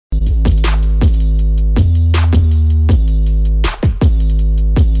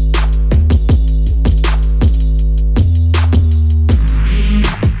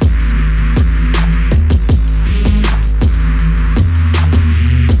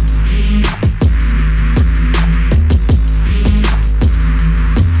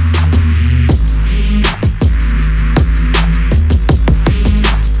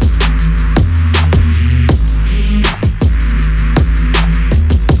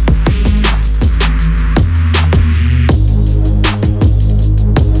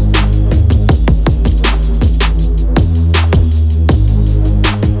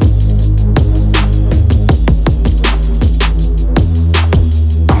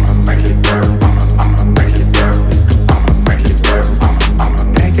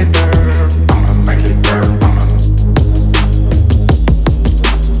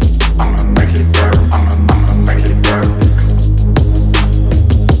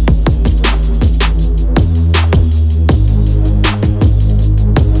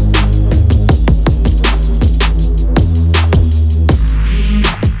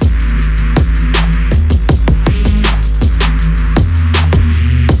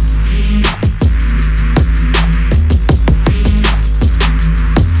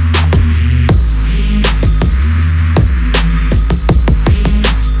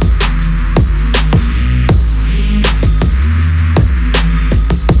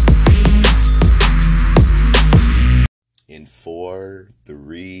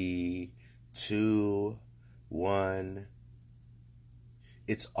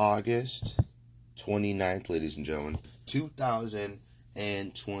It's August 29th, ladies and gentlemen,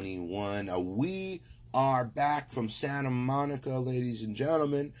 2021. We are back from Santa Monica, ladies and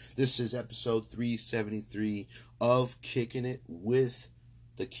gentlemen. This is episode 373 of Kicking It with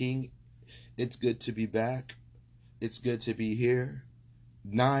the King. It's good to be back. It's good to be here.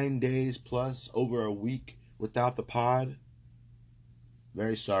 9 days plus, over a week without the pod.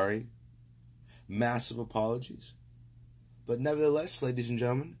 Very sorry. Massive apologies. But nevertheless, ladies and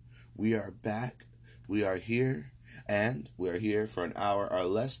gentlemen, we are back. We are here. And we are here for an hour or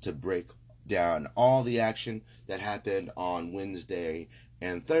less to break down all the action that happened on Wednesday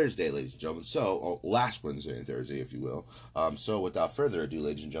and Thursday, ladies and gentlemen. So, last Wednesday and Thursday, if you will. So, without further ado,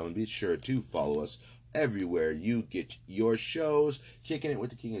 ladies and gentlemen, be sure to follow us everywhere you get your shows. Kicking It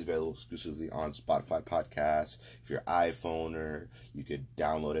with the King is available exclusively on Spotify Podcasts. If you're iPhoner, you could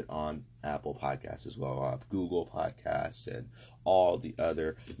download it on Apple Podcasts as well, Google Podcasts, and all the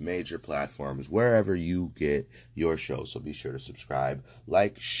other major platforms, wherever you get your show. So be sure to subscribe,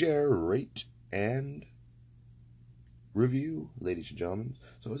 like, share, rate, and review, ladies and gentlemen.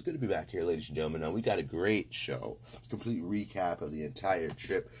 So it's good to be back here, ladies and gentlemen. Now, we got a great show. It's a complete recap of the entire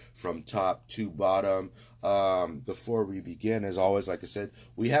trip from top to bottom. Before we begin, as always, like I said,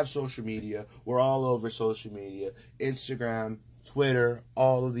 we have social media. We're all over social media. Instagram, Twitter,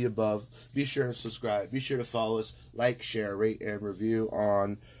 all of the above. Be sure to subscribe. Be sure to follow us, like, share, rate, and review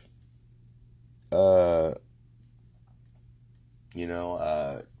on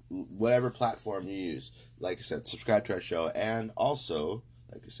whatever platform you use. Like I said, subscribe to our show, and also,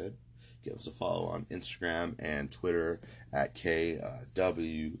 like I said, give us a follow on Instagram and Twitter at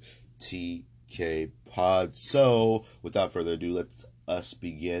KWTK Pod. So, without further ado, let's us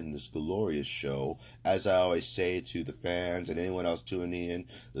begin this glorious show. As I always say to the fans and anyone else tuning in,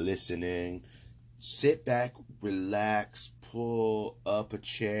 listening, sit back, relax, pull up a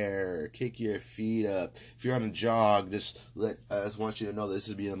chair, kick your feet up. If you're on a jog, I just want you to know this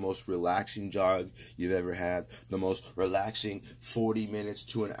will be the most relaxing jog you've ever had, the most relaxing 40 minutes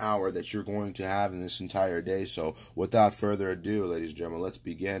to an hour that you're going to have in this entire day. So without further ado, ladies and gentlemen, let's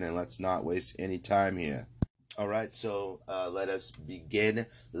begin, and let's not waste any time here. All right, so let us begin,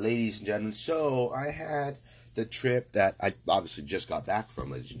 ladies and gentlemen. So I had the trip that I obviously just got back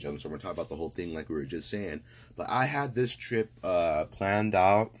from, ladies and gentlemen, so we're talking about the whole thing like we were just saying. But I had this trip planned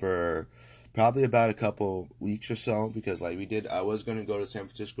out for probably about a couple weeks or so, because I was going to go to San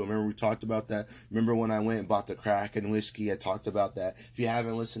Francisco. Remember we talked about that? Remember when I went and bought the crack and whiskey? I talked about that. If you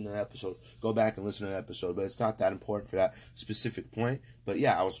haven't listened to the episode, go back and listen to the episode, but it's not that important for that specific point. But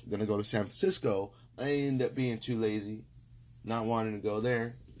yeah, I was going to go to San Francisco. I ended up being too lazy, not wanting to go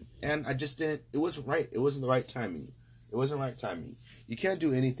there. And I just didn't, it wasn't right. It wasn't the right timing. It wasn't the right timing. You can't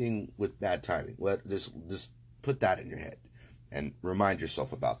do anything with bad timing. Just put that in your head and remind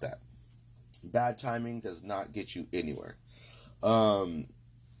yourself about that. Bad timing does not get you anywhere. But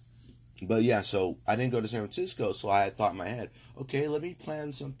yeah, so I didn't go to San Francisco, so I thought in my head, okay, let me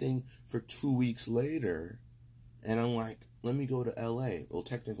plan something for 2 weeks later. And I'm like, let me go to LA. Well,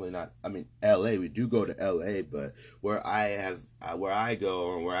 technically not. I mean, LA. We do go to LA, but where I go,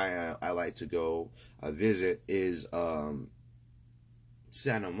 or where I like to go visit is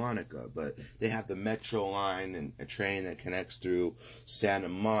Santa Monica. But they have the Metro line and a train that connects through Santa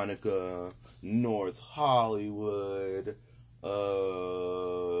Monica, North Hollywood,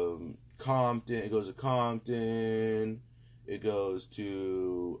 Compton. It goes to Compton. It goes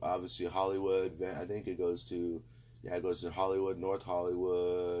to obviously Hollywood. I think it goes to. Yeah, it goes to Hollywood, North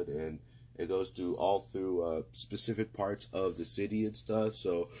Hollywood, and it goes all through specific parts of the city and stuff.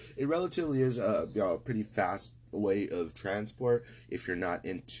 So it relatively is a pretty fast way of transport if you're not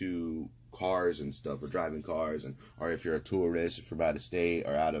into cars and stuff, or driving cars, or if you're a tourist, if you're out of state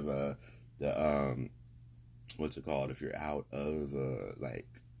or out of what's it called? If you're out of like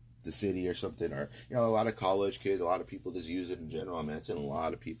the city or something, or a lot of college kids, a lot of people just use it in general. I mean, I've seen a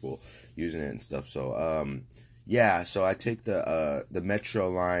lot of people using it and stuff. So yeah, so I take the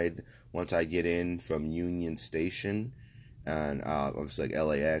Metro line once I get in from Union Station, and obviously like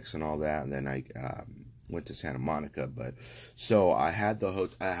LAX and all that, and then I went to Santa Monica. But so I had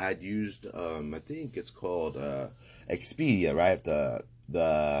I had used I think it's called Expedia, right? The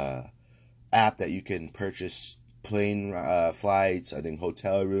app that you can purchase plane flights, I think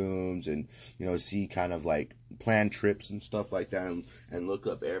hotel rooms, and see kind of like plan trips and stuff like that, and look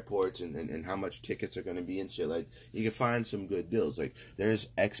up airports and how much tickets are going to be and shit. Like, you can find some good deals. Like, there's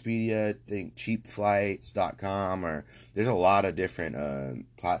Expedia, I think cheapflights.com, or there's a lot of different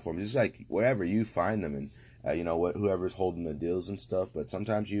platforms. It's like wherever you find them, and whoever's holding the deals and stuff. But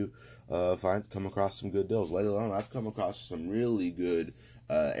sometimes you come across some good deals. Let alone, I've come across some really good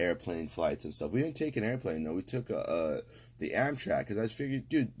airplane flights and stuff. We didn't take an airplane though. We took the Amtrak because I just figured,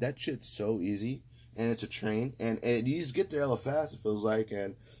 dude, that shit's so easy, and it's a train, and you just get there hella fast. It feels like,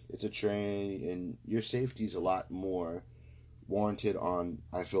 and it's a train, and your safety's a lot more warranted on,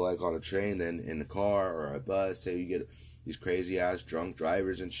 I feel like, on a train than in a car or a bus. Say you get these crazy ass drunk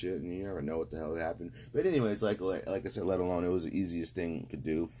drivers and shit, and you never know what the hell happened. But anyways, like I said, let alone, it was the easiest thing to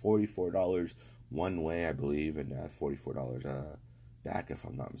do. $44 one way, I believe, and $44 back, if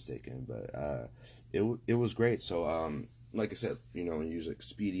I'm not mistaken. But it was great. So like I said, use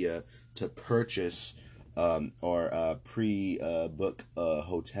Expedia to purchase or pre-book a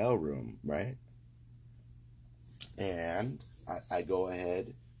hotel room, right? And I go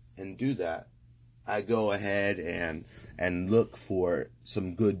ahead and do that. I go ahead and look for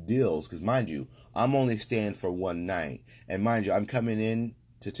some good deals because, mind you, I'm only staying for one night, and mind you, I'm coming in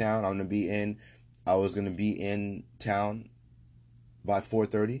to town. I was gonna be in town by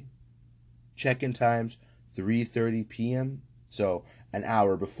 4:30. Check-in times 3:30 p.m. So an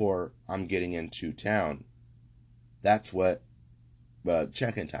hour before I'm getting into town. That's what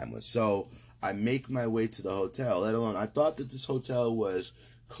check-in time was. So I make my way to the hotel. Let alone, I thought that this hotel was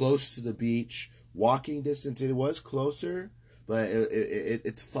close to the beach, walking distance. It was closer, but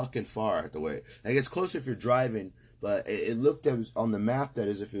it's fucking far at the way. Like, it's closer if you're driving, but it looked on the map that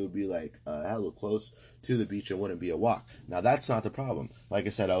as if it would be like hella close to the beach and wouldn't be a walk. Now that's not the problem. Like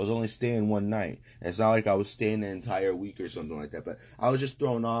I said, I was only staying one night. It's not like I was staying an entire week or something like that. But I was just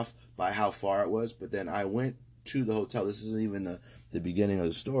thrown off by how far it was. But then I went to the hotel. This isn't even the beginning of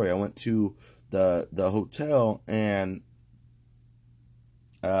the story. I went to the hotel and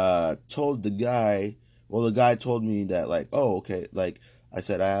told the guy. Well, the guy told me that, like, oh, okay. Like I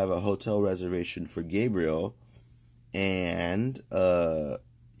said, I have a hotel reservation for Gabriel, and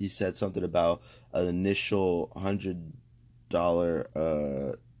he said something about an initial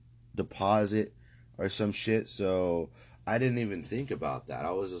 $100 deposit or some shit. So I didn't even think about that.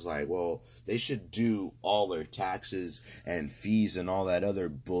 I was just like, well, they should do all their taxes and fees and all that other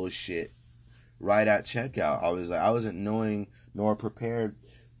bullshit right at checkout. I wasn't knowing nor prepared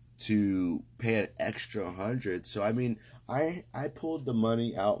to pay an extra 100. So I mean, I pulled the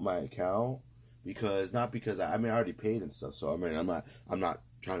money out my account because, not because I already paid and stuff. So I mean, I'm not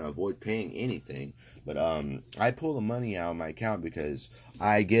trying to avoid paying anything, but I pull the money out of my account because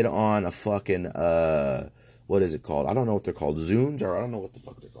I get on a fucking what is it called? I don't know what they're called. Zooms, or I don't know what the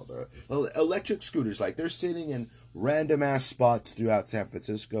fuck they're called. They're electric scooters. Like, they're sitting in random ass spots throughout San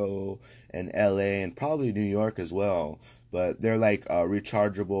Francisco and LA and probably New York as well. But they're like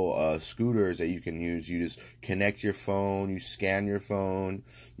rechargeable scooters that you can use. You just connect your phone, you scan your phone,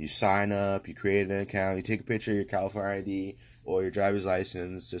 you sign up, you create an account, you take a picture of your California ID or your driver's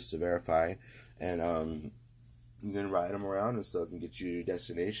license just to verify, and you can ride them around and stuff and get you your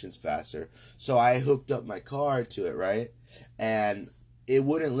destinations faster. So I hooked up my car to it, right? And it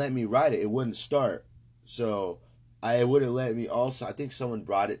wouldn't let me ride it. It wouldn't start. So I wouldn't let me also. I think someone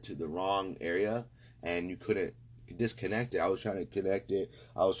brought it to the wrong area and you couldn't disconnect it. I was trying to connect it.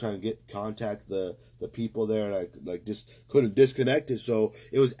 I was trying to contact the people there, and I like just couldn't disconnect it. So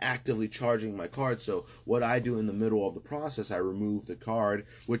it was actively charging my card. So what I do in the middle of the process, I remove the card,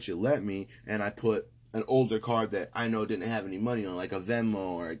 which it let me, and I put an older card that I know didn't have any money on, like a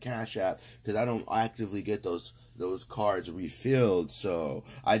Venmo or a Cash App, because I don't actively get those cards refilled. So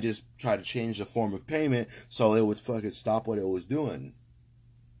I just try to change the form of payment so it would fucking stop what it was doing.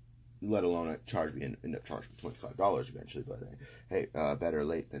 Let alone it end up charging me $25 eventually. But hey, better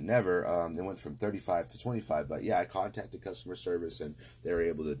late than never. It went from 35 to 25. But yeah, I contacted customer service and they were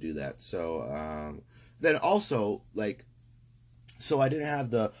able to do that. So then also, like, so I didn't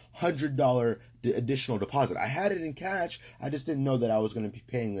have the $100 additional deposit. I had it in cash. I just didn't know that I was going to be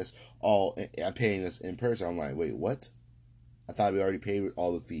paying this I'm paying this in person. I'm like, wait, what? I thought we already paid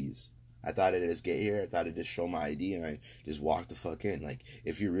all the fees. I thought it'd just get here. I thought it'd just show my ID and I just walk the fuck in. Like,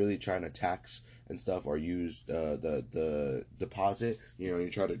 if you're really trying to tax and stuff or use the deposit, you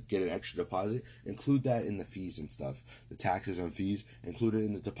try to get an extra deposit, include that in the fees and stuff. The taxes and fees, include it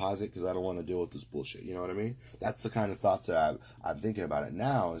in the deposit, because I don't want to deal with this bullshit. You know what I mean? That's the kind of thoughts that I'm thinking about it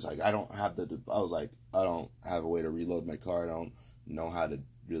now. It's like, I don't have a way to reload my card. I don't know how to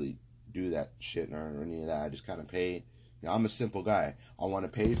really do that shit or any of that. I just kind of pay. I'm a simple guy. I want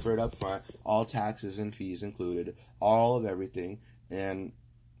to pay for it up front, all taxes and fees included, all of everything, and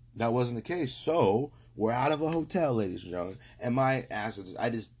that wasn't the case. So we're out of a hotel, ladies and gentlemen, and my ass is,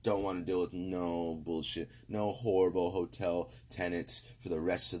 I just don't want to deal with no bullshit, no horrible hotel tenants for the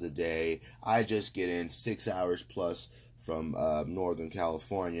rest of the day. I just get in 6 hours plus from Northern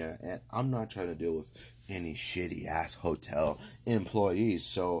California, and I'm not trying to deal with any shitty ass hotel employees.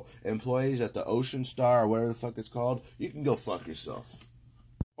 So employees at the Ocean Star or whatever the fuck it's called, you can go fuck yourself.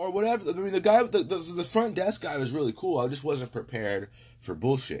 Or whatever. I mean, the guy, the front desk guy was really cool. I just wasn't prepared for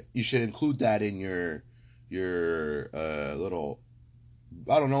bullshit. You should include that in your little,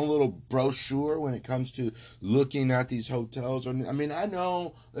 I don't know, little brochure when it comes to looking at these hotels. Or I mean, I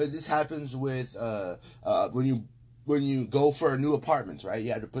know this happens with when you go for new apartments, right?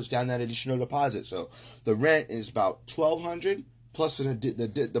 You have to put down that additional deposit. So the rent is about $1,200 plus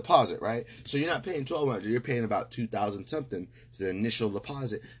the deposit, right? So you're not paying $1,200, you're paying about $2,000 something to the initial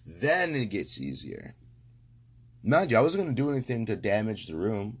deposit. Then it gets easier. Mind you, I wasn't going to do anything to damage the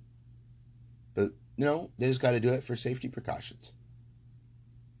room, but they just got to do it for safety precautions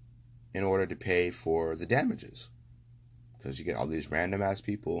in order to pay for the damages, because you get all these random ass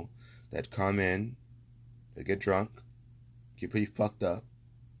people that come in, they get drunk, get pretty fucked up,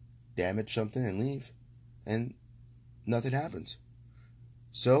 damage something, and leave, and nothing happens.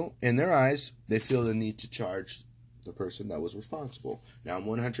 So, in their eyes, they feel the need to charge the person that was responsible. Now, I'm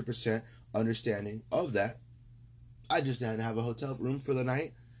 100% understanding of that. I just didn't have a hotel room for the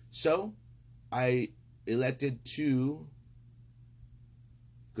night, so I elected to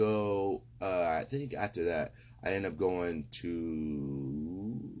go. I think after that, I ended up going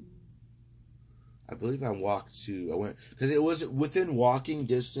to. I believe I went because it was within walking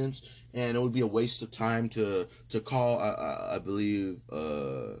distance, and it would be a waste of time to call. I believe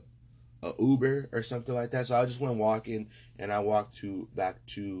a Uber or something like that. So I just went walking, and I walked back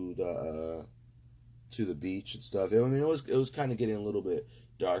to the beach and stuff. I mean, it was kind of getting a little bit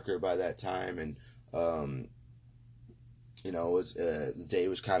darker by that time, and it was the day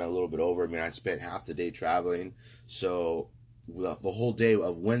was kind of a little bit over. I mean, I spent half the day traveling, so the whole day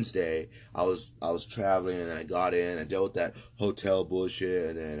of Wednesday, I was traveling, and then I got in, I dealt with that hotel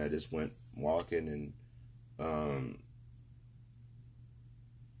bullshit, and then I just went walking and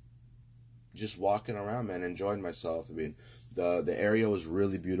just walking around, man, enjoying myself. I mean, the area was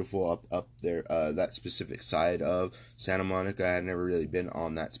really beautiful up there, that specific side of Santa Monica. I had never really been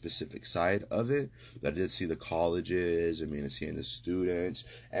on that specific side of it, but I did see the colleges. I mean, seeing the students,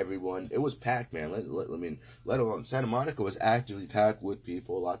 everyone. It was packed, man. Let alone Santa Monica was actively packed with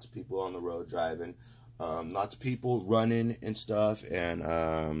people. Lots of people on the road driving, lots of people running and stuff,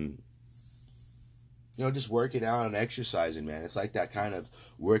 and just working out and exercising, man. It's like that kind of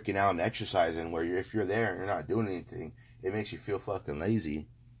working out and exercising where if you're there and you're not doing anything, it makes you feel fucking lazy.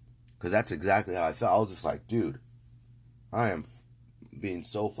 Because that's exactly how I felt. I was just like, dude, I am being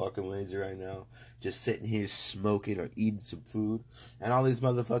so fucking lazy right now. Just sitting here smoking or eating some food. And all these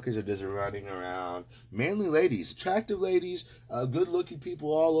motherfuckers are just running around. Mainly ladies. Attractive ladies. Good looking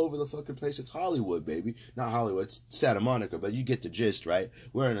people all over the fucking place. It's Hollywood, baby. Not Hollywood. It's Santa Monica. But you get the gist, right?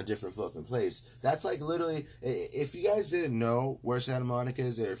 We're in a different fucking place. That's like literally. If you guys didn't know where Santa Monica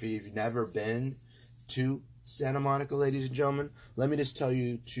is, or if you've never been to Santa Monica, ladies and gentlemen, let me just tell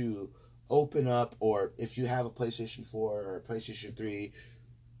you to open up, or if you have a PlayStation 4 or a PlayStation 3,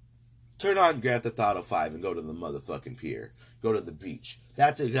 turn on Grand Theft Auto 5 and go to the motherfucking pier. Go to the beach.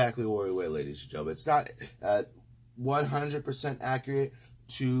 That's exactly where we went, ladies and gentlemen. It's not 100% accurate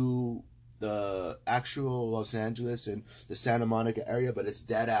to the actual Los Angeles and the Santa Monica area, but it's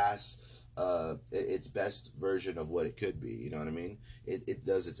dead ass its best version of what it could be. You know what I mean? It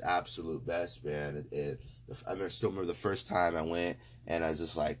does its absolute best, man. I still remember the first time I went, and I was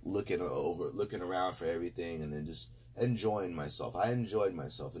just like looking around for everything, and then just enjoying myself. I enjoyed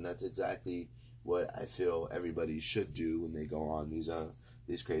myself, and that's exactly what I feel everybody should do when they go on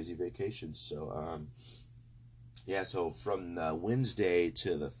these crazy vacations. So yeah. So from the Wednesday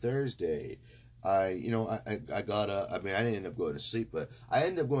to the Thursday, I got I mean, I didn't end up going to sleep, but I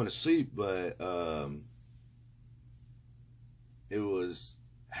ended up going to sleep, but it was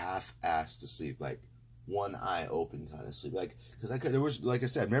half-assed to sleep, like one eye open kind of sleep, like because there was, like I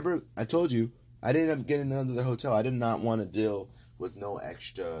said, remember I told you I didn't end up getting another hotel. I did not want to deal with no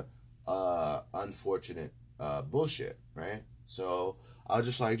extra unfortunate bullshit, right? So I was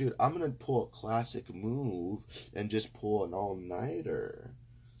just like, dude, I'm gonna pull a classic move and just pull an all-nighter.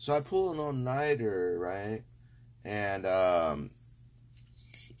 So I pull an all-nighter, right? And I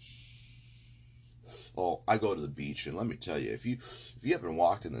go to the beach, and let me tell you, if you haven't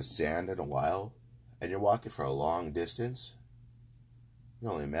walked in the sand in a while, and you're walking for a long distance, you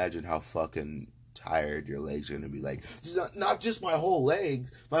can only imagine how fucking tired your legs are gonna be. Like, not just my whole legs,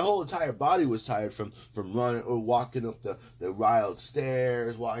 my whole entire body was tired from running or walking up the wild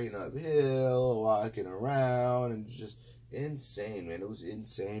stairs, walking uphill, walking around, and just insane, man. It was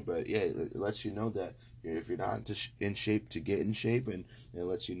insane, but yeah, it lets you know that if you're not in shape, to get in shape, and it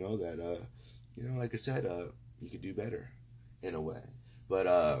lets you know that like I said, you could do better in a way. But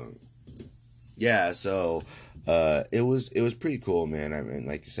yeah, so it was pretty cool, man. I mean,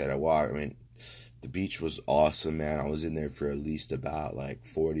 like you said, I walked. I mean, the beach was awesome, man. I was in there for at least about like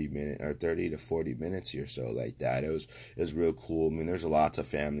 40 minutes or 30 to 40 minutes or so, like that. It was real cool. I mean, there's lots of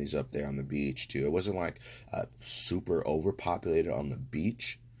families up there on the beach too. It wasn't like super overpopulated on the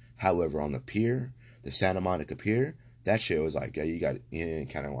beach. However, on the pier, the Santa Monica Pier, that shit was like, yeah, you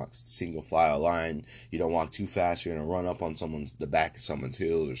kind of walk single file line. You don't walk too fast. You're gonna run up on the back of someone's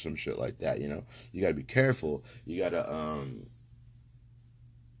heels or some shit like that. You gotta be careful. You gotta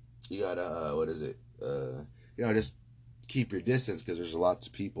what is it? Just keep your distance because there's lots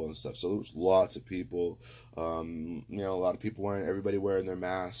of people and stuff. So there's lots of people. A lot of people everybody wearing their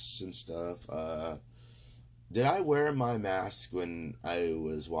masks and stuff. Did I wear my mask when I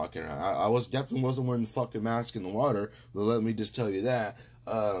was walking around? I was definitely wasn't wearing the fucking mask in the water. But let me just tell you that.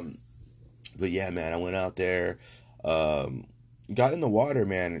 But yeah, man, I went out there, got in the water,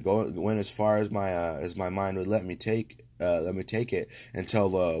 man. Went as far as my mind would let me take it until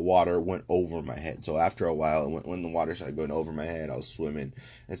the water went over my head. So after a while, when the water started going over my head, I was swimming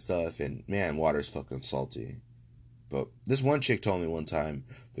and stuff. And man, water's fucking salty. But this one chick told me one time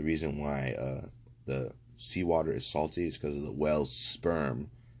the reason why the seawater is salty is because of the whale's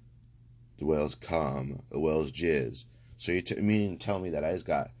sperm, the whale's cum, the whale's jizz. So you mean tell me that I just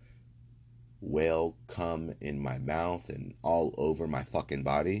got whale cum in my mouth and all over my fucking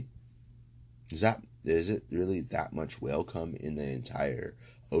body? Is it really that much whale cum in the entire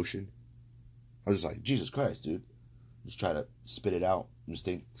ocean? I was just like, Jesus Christ, dude. Just try to spit it out. Just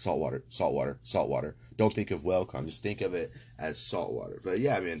think salt water, salt water, salt water. Don't think of whale cum. Just think of it as salt water. But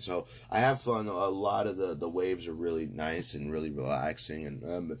yeah, man. So I have fun. A lot of the waves are really nice and really relaxing.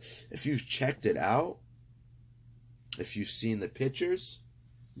 And if you've checked it out, if you've seen the pictures,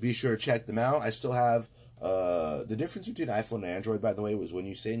 be sure to check them out. I still have the difference between iPhone and Android, by the way, was when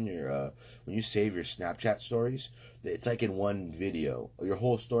you save your Snapchat stories, it's like in one video. Your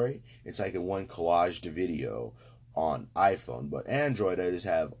whole story, it's like in one collaged video on iPhone. But Android, I just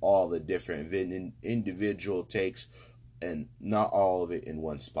have all the different individual takes, and not all of it in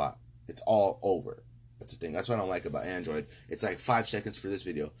one spot. It's all over. That's the thing. That's what I don't like about Android. It's like 5 seconds for this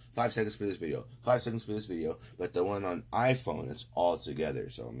video, 5 seconds for this video, 5 seconds for this video. But the one on iPhone, it's all together.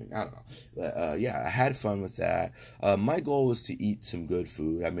 So I mean, I don't know. But yeah, I had fun with that. My goal was to eat some good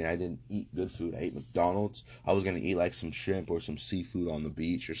food. I mean, I didn't eat good food. I ate McDonald's. I was gonna eat like some shrimp or some seafood on the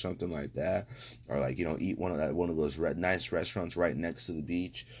beach or something like that, or like eat one of those nice restaurants right next to the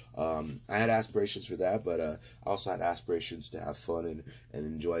beach. I had aspirations for that, but I also had aspirations to have fun and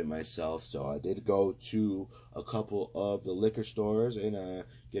enjoy myself. So I did go to a couple of the liquor stores and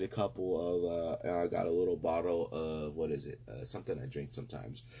get a couple of. And I got a little bottle of what is it? Something I drink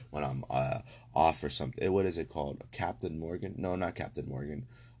sometimes when I'm off or something. What is it called? Captain Morgan? No, not Captain Morgan.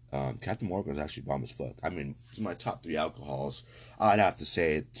 Captain Morgan is actually bomb as fuck. I mean, it's my top 3 alcohols. I'd have to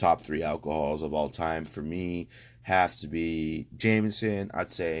say top 3 alcohols of all time for me have to be Jameson.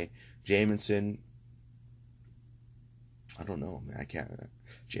 I'd say Jameson. I don't know, man. I can't.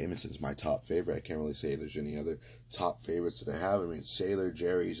 Jameson's my top favorite. I can't really say there's any other top favorites that I have. I mean, Sailor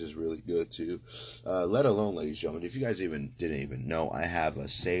Jerry's is really good too. Let alone, ladies and gentlemen, if you guys didn't even know, I have a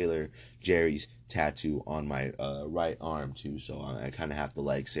Sailor Jerry's tattoo on my right arm too. So I kind of have to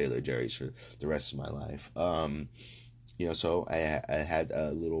like Sailor Jerry's for the rest of my life. So I had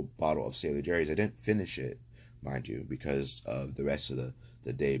a little bottle of Sailor Jerry's. I didn't finish it, mind you, because of the rest of the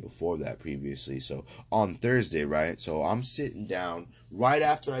day before that previously. So on Thursday, right? So I'm sitting down right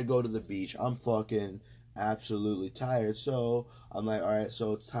after I go to the beach. I'm fucking absolutely tired. So I'm like, all right,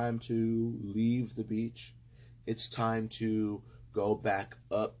 so it's time to leave the beach. It's time to go back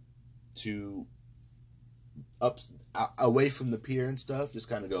to up away from the pier and stuff. Just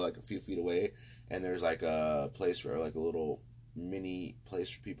kind of go like a few feet away, and there's like a place where like a little mini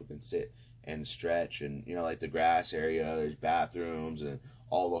place where people can sit and stretch, and like the grass area, there's bathrooms and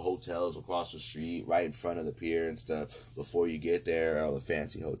all the hotels across the street right in front of the pier and stuff before you get there, all the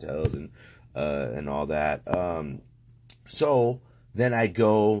fancy hotels and all that. So then I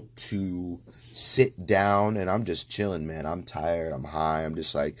go to sit down and I'm just chilling, man. I'm tired, I'm high, I'm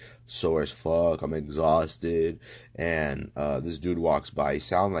just like sore as fuck, I'm exhausted, and this dude walks by. He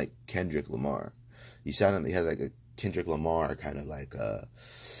sounds like Kendrick Lamar. He has like a Kendrick Lamar kind of like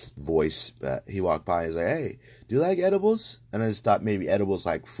voice. He walked by. He's like, "Hey, do you like edibles?" And I just thought maybe edibles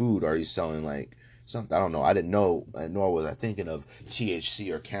like food, or he's selling like something. I don't know. I didn't know, nor was I thinking of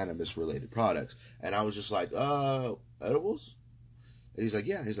THC or cannabis related products. And I was just like, edibles? And he's like,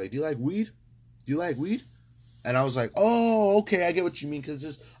 "Yeah." He's like, "Do you like weed? Do you like weed?" And I was like, oh, okay, I get what you mean.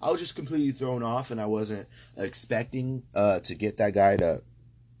 Because I was just completely thrown off, and I wasn't expecting to get that guy to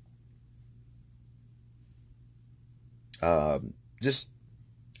just.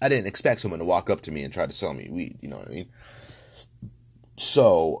 I didn't expect someone to walk up to me and try to sell me weed. You know what I mean?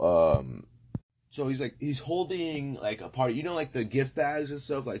 So, so he's holding like a party. You know, like the gift bags and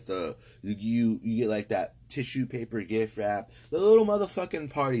stuff. Like you get like that tissue paper gift wrap, the little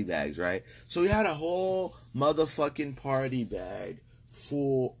motherfucking party bags, right? So he had a whole motherfucking party bag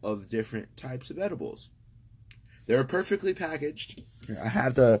full of different types of edibles. They were perfectly packaged. I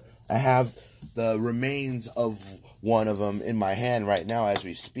have the remains of one of them in my hand right now as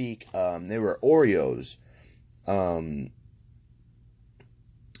we speak. They were Oreos, um,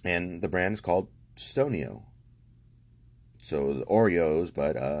 and the brand is called Stonio. So the Oreos,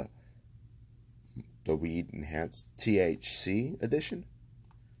 but the weed enhanced THC edition,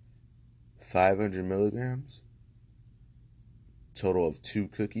 500 milligrams, total of 2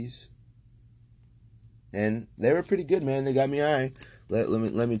 cookies, and they were pretty good, man. They got me high.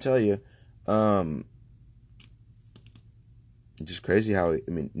 Let me tell you, um, just crazy how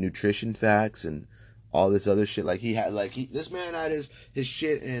nutrition facts and all this other shit. Like this man had his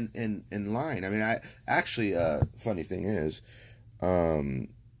shit in line. I mean, I actually funny thing is, um,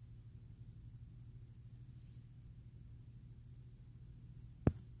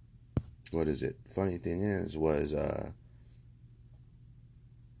 what is it? Funny thing is was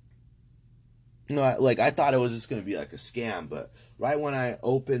like I thought it was just gonna be like a scam, but right when I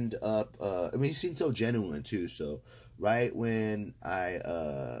opened up, he seemed so genuine too. So right when I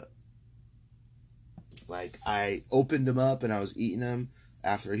opened him up and I was eating him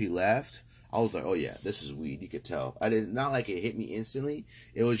after he left, I was like, oh yeah, this is weed. You could tell. I didn't not like it hit me instantly.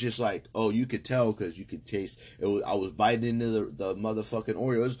 It was just like, oh, you could tell because you could taste. It was I was biting into the motherfucking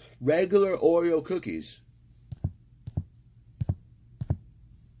Oreos, regular Oreo cookies,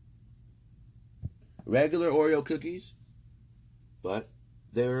 regular Oreo cookies, but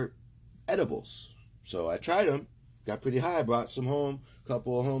they're edibles. So I tried them, got pretty high, brought some home, a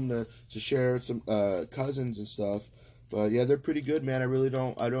couple home to share with some cousins and stuff. But yeah, they're pretty good, man. I don't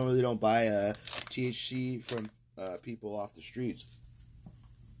really don't buy THC from people off the streets.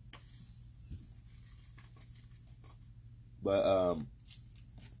 But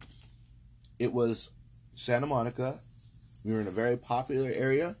it was Santa Monica. We were in a very popular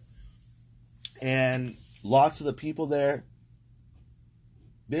area, and lots of the people there,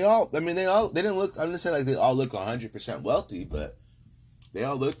 they didn't look. I'm gonna say like they all look 100% wealthy, but they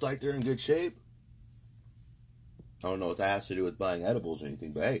all looked like they're in good shape. I don't know what that has to do with buying edibles or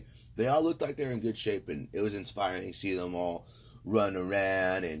anything, but hey, they all looked like they're in good shape, and it was inspiring to see them all run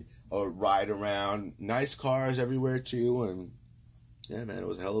around and or ride around. Nice cars everywhere too, and yeah, man, it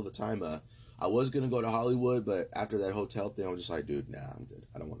was a hell of a time. I was gonna go to Hollywood, but after that hotel thing, I was just like, dude, nah, I'm good.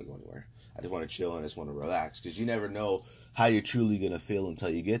 I don't want to go anywhere. I just want to chill and I just want to relax because you never know how you're truly gonna feel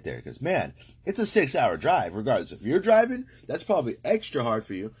until you get there. Because man, it's a 6 hour drive. Regardless, if you're driving, that's probably extra hard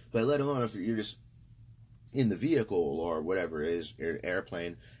for you. But let alone if you're just in the vehicle or whatever it is,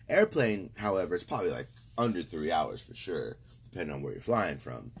 airplane. Airplane, however, it's probably like under 3 hours for sure, depending on where you're flying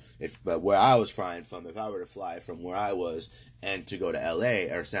from. But where I was flying from, if I were to fly from where I was and to go to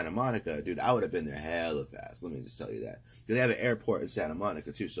LA or Santa Monica, dude, I would have been there hella fast. Let me just tell you that. Because they have an airport in Santa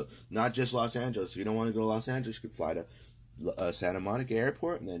Monica too. So not just Los Angeles. If you don't want to go to Los Angeles, you could fly to Santa Monica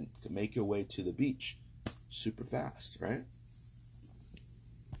Airport and then make your way to the beach super fast, right?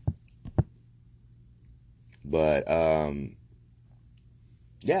 But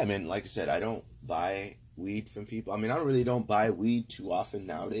yeah, I mean, like I said, I don't buy weed from people. I mean, I really don't buy weed too often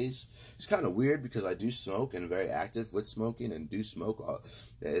nowadays. It's kind of weird because I do smoke and very active with smoking and do smoke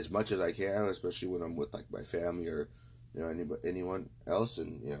as much as I can, especially when I'm with like my family or anyone else.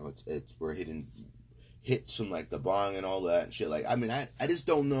 And it's we're hitting hits from like the bong and all that and shit. Like, I mean, I just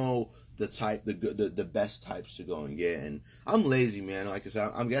don't know the best types to go and get. And I'm lazy, man. Like I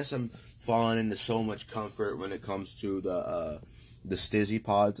said, I guess I'm falling into so much comfort when it comes to the Stizzy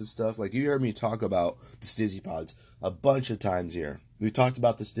pods and stuff. Like you heard me talk about the Stizzy pods a bunch of times here. We talked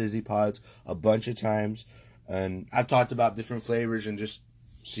about the Stizzy pods a bunch of times, and I've talked about different flavors and just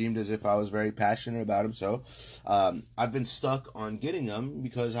seemed as if I was very passionate about them. So I've been stuck on getting them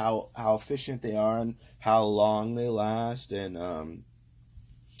because how efficient they are and how long they last and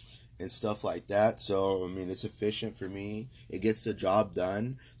stuff like that. So I mean, it's efficient for me. It gets the job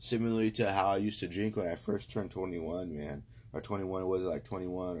done. Similarly to how I used to drink when I first turned 21, man. Or 21, was it like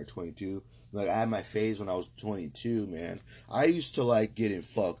 21 or 22? Like I had my phase when I was 22, man. I used to like getting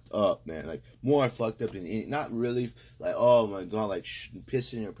fucked up, man. Like more fucked up than not really like oh my god, like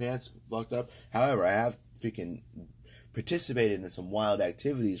pissing your pants fucked up. However, I have freaking participated in some wild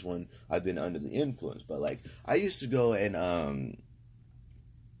activities when I've been under the influence. But like, I used to go and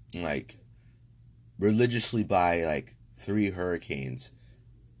like religiously buy like 3 hurricanes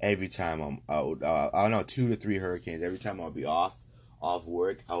every time I don't know, 2 to 3 hurricanes every time I'll be off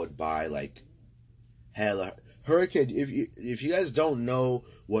work. I would buy like hella hurricane. If you guys don't know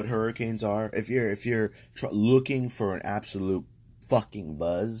what hurricanes are, if you're looking for an absolute fucking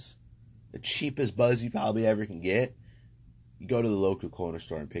buzz, the cheapest buzz you probably ever can get, you go to the local corner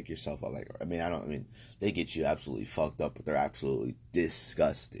store and pick yourself up. Like, I mean, they get you absolutely fucked up, but they're absolutely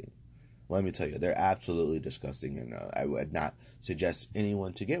disgusting. Let me tell you, they're absolutely disgusting, and I would not suggest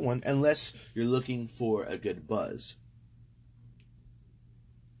anyone to get one unless you're looking for a good buzz.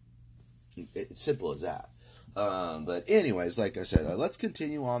 It's simple as that. But anyways, like I said, let's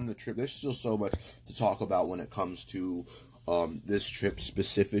continue on the trip. There's still so much to talk about when it comes to this trip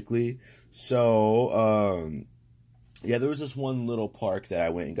specifically. So, yeah, there was this one little park that I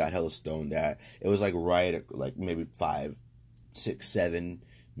went and got hella stoned at. It was like right at like maybe 5, 6, 7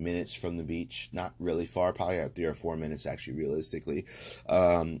 minutes from the beach. Not really far, probably at 3 or 4 minutes actually, realistically.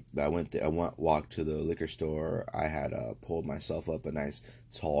 But I walked to the liquor store. I had pulled myself up a nice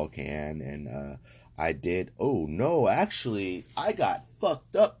tall can, and I did. Oh no, actually, I got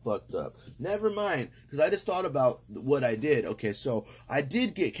fucked up. Never mind, because I just thought about what I did. Okay, so I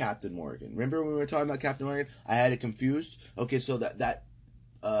did get Captain Morgan. Remember when we were talking about Captain Morgan? I had it confused. Okay, so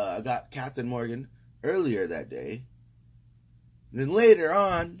I got Captain Morgan earlier that day. Then later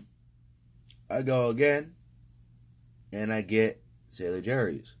on, I go again, and I get Sailor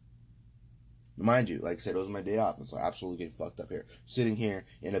Jerry's. Mind you, like I said, it was my day off, and so I absolutely getting fucked up here. Sitting here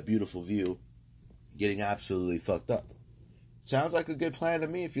in a beautiful view, getting absolutely fucked up. Sounds like a good plan to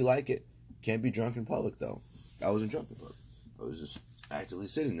me if you like it. Can't be drunk in public, though. I wasn't drunk in public. I was just actively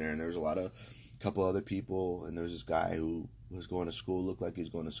sitting there, and there was a couple other people, and there was this guy who was going to school, looked like he was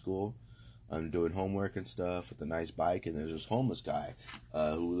going to school. I'm doing homework and stuff with a nice bike, and there's this homeless guy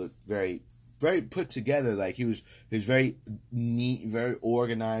who looked very, very put together. Like he was very neat, very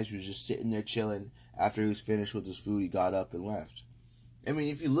organized. He was just sitting there chilling. After he was finished with his food, he got up and left. I mean,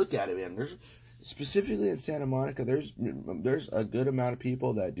 if you look at it, man, there's specifically in Santa Monica, there's a good amount of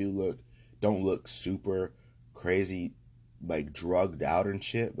people that don't look super crazy, like drugged out and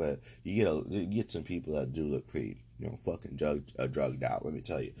shit. But you get some people that do look pretty, fucking drugged out, let me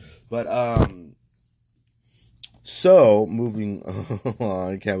tell you. But so moving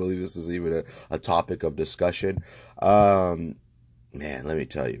on, I can't believe this is even a topic of discussion. Man, let me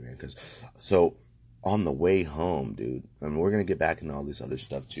tell you, man, because so on the way home, dude, and we're gonna get back into all this other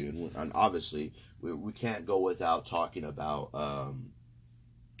stuff too, and obviously we can't go without talking about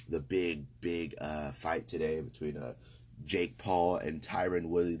the big fight today between Jake Paul and Tyron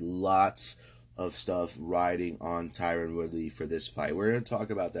Woodley. Lots of stuff riding on Tyron Woodley for this fight. We're going to talk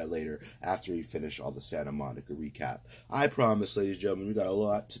about that later after we finish all the Santa Monica recap. I promise, ladies and gentlemen, we got a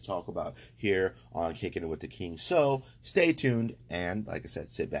lot to talk about here on Kicking It With The King. So stay tuned and, like I said,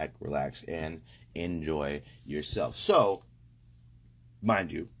 sit back, relax, and enjoy yourself. So,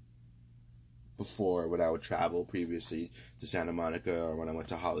 mind you, before, when I would travel previously to Santa Monica or when I went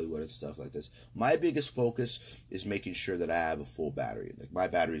to Hollywood and stuff like this, my biggest focus is making sure that I have a full battery. Like, my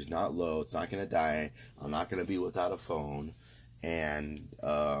battery's not low, it's not going to die, I'm not going to be without a phone, and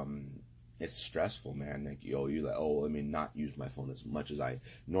it's stressful, man. Like, let me not use my phone as much as I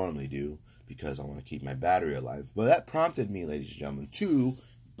normally do because I want to keep my battery alive. But that prompted me, ladies and gentlemen, to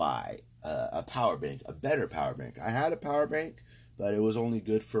buy a power bank, a better power bank. I had a power bank, but it was only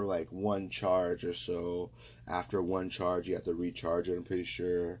good for like one charge or so. After one charge, you have to recharge it, I'm pretty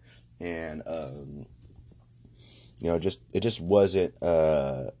sure. And, it just wasn't,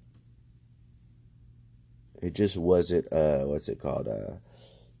 what's it called?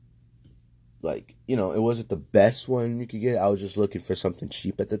 It wasn't the best one you could get. I was just looking for something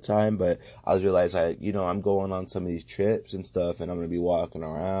cheap at the time, but I was realizing, I'm going on some of these trips and stuff, and I'm going to be walking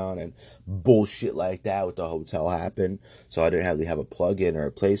around, and bullshit like that with the hotel happened. So I didn't really have a plug-in or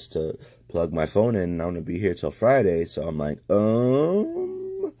a place to plug my phone in, and I'm going to be here till Friday. So I'm like,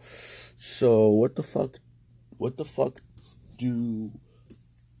 so what the fuck do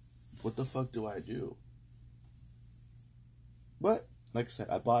I do? But like I said,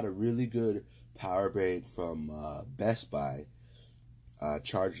 I bought a really good power bank from Best Buy.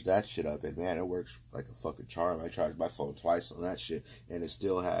 Charged that shit up, and man, it works like a fucking charm. I charged my phone twice on that shit, and it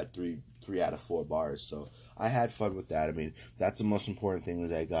still had three 3 out of 4 bars. So I had fun with that. I mean, that's the most important thing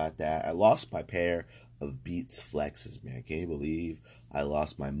was I got that. I lost my pair of Beats Flexes, man. Can you believe I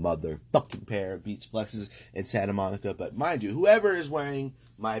lost my motherfucking pair of Beats Flexes in Santa Monica? But mind you, whoever is wearing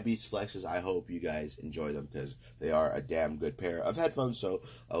my Beats Flexes, I hope you guys enjoy them because they are a damn good pair of headphones. So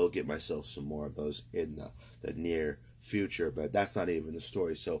I will get myself some more of those in the near future. But that's not even the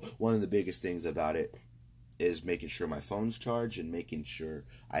story. So one of the biggest things about it is making sure my phone's charged and making sure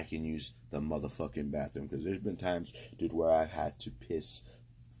I can use the motherfucking bathroom. Because there's been times, dude, where I've had to piss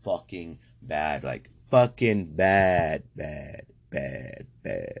fucking bad. Like, fucking bad. I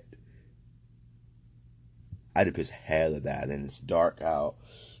had to piss hella bad. And it's dark out.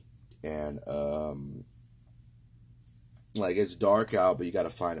 And, like, it's dark out, but you got to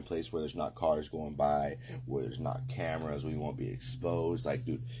find a place where there's not cars going by, where there's not cameras, where you won't be exposed. Like,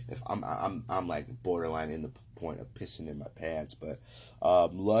 dude, if I'm like borderline in the point of pissing in my pants. But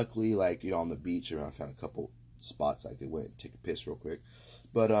luckily, like, on the beach, I found a couple spots I could went and take a piss real quick.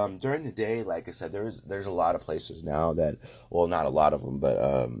 But during the day, like I said, there's a lot of places now that, well, not a lot of them,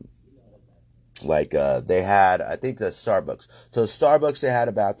 but like they had, I think, the Starbucks. So Starbucks, they had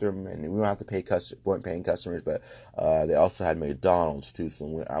a bathroom, and we don't have to pay weren't paying customers, but they also had McDonald's too.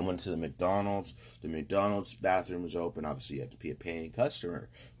 So I went to the McDonald's. The McDonald's bathroom was open. Obviously, you have to be a paying customer,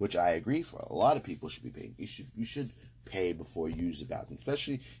 which I agree for. A lot of people should be paying. You should pay before you use the bathroom,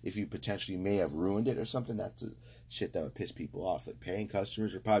 especially if you potentially may have ruined it or something. That's the shit that would piss people off. Like, paying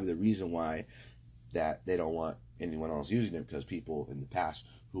customers are probably the reason why that they don't want anyone else using it, because people in the past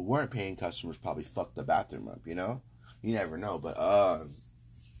who weren't paying customers probably fucked the bathroom up, you never know. But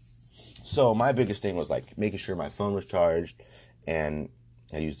so my biggest thing was like making sure my phone was charged, and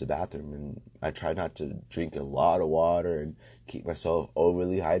I used the bathroom, and I tried not to drink a lot of water and keep myself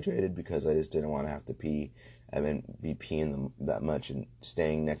overly hydrated, because I just didn't want to have to pee and then be peeing that much and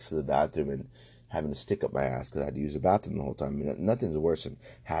staying next to the bathroom and having to stick up my ass because I had to use the bathroom the whole time. I mean, nothing's worse than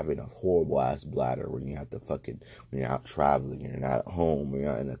having a horrible ass bladder when you have to when you're out traveling, you're not at home,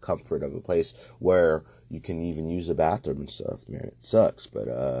 you're not in the comfort of a place where you can even use the bathroom and stuff, man. It sucks.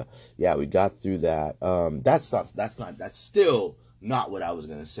 But yeah, we got through that. That's still not what I was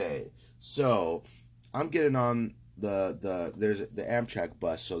gonna say. So I'm getting on there's the Amtrak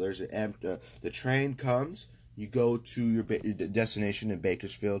bus. So there's the train comes. You go to your destination in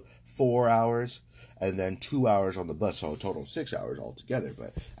Bakersfield, 4 hours, and then 2 hours on the bus, so a total of 6 hours altogether.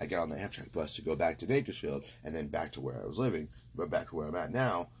 But I get on the Amtrak bus to go back to Bakersfield, and then back to where I was living, but back to where I'm at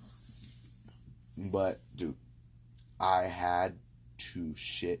now. But, dude, I had to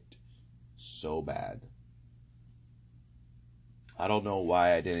shit so bad. I don't know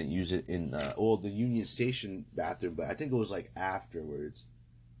why I didn't use it in the Union Station bathroom, but I think it was like afterwards.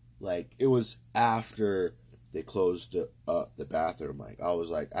 Like, it was after they closed the bathroom. Like, I was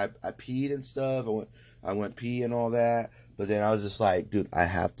like, I peed and stuff. I went pee and all that. But then I was just like, dude, I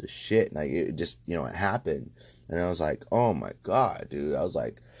have to shit. Like, it just, it happened. And I was like, oh my God, dude. I was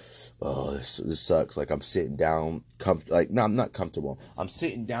like, oh, this sucks. Like, I'm sitting down, like, no, I'm not comfortable. I'm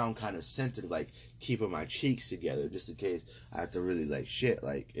sitting down kind of sensitive, like, keeping my cheeks together just in case I have to really, like, shit.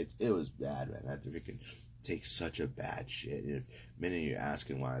 Like, it was bad, man. I had to freaking take such a bad shit. And if many of you are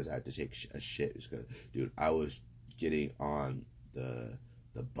asking why I had to take a shit, it's because, dude, I was getting on the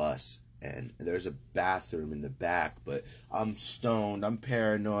bus, and there's a bathroom in the back, but I'm stoned, I'm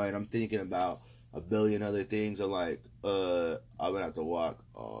paranoid, I'm thinking about a billion other things. I'm like, I'm gonna have to walk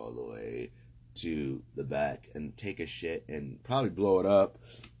all the way to the back and take a shit and probably blow it up.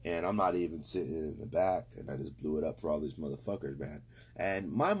 And I'm not even sitting in the back, and I just blew it up for all these motherfuckers, man.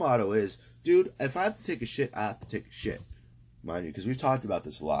 And my motto is, dude, if I have to take a shit, I have to take a shit. Mind you, because we've talked about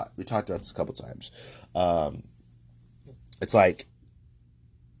this a lot. We talked about this a couple times. It's like,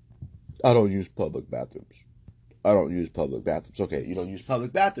 I don't use public bathrooms. I don't use public bathrooms. Okay, you don't use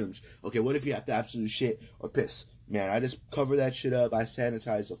public bathrooms. Okay, what if you have to absolutely shit or piss? Man, I just cover that shit up. I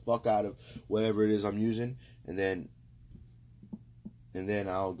sanitize the fuck out of whatever it is I'm using, and then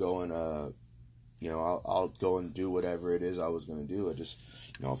I'll go and I'll go and do whatever it is I was gonna do. I just,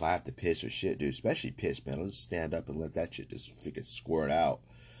 if I have to piss or shit, dude, especially piss, man, I'll just stand up and let that shit just freaking squirt out.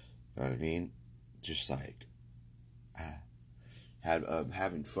 You know what I mean? Just like,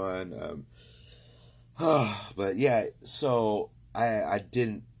 having fun. But yeah, so I had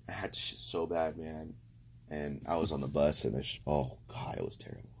to shit so bad, man, and I was on the bus, and oh God, it was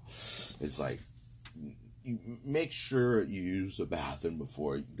terrible. It's like, you make sure you use the bathroom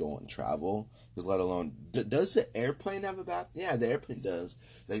before you go on travel, because let alone, does the airplane have a bathroom? Yeah, the airplane does.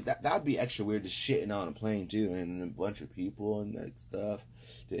 Like, that'd be extra weird, just shitting on a plane too, and a bunch of people and like stuff.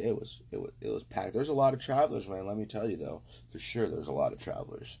 Dude, it was packed. There's a lot of travelers, man. Let me tell you though, for sure, there's a lot of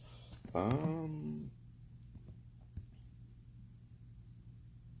travelers. Um,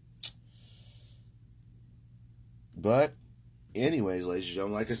 but anyways, ladies and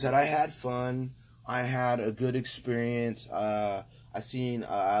gentlemen, like I said, I had fun. I had a good experience. I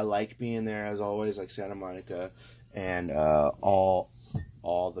like being there as always, like Santa Monica, and all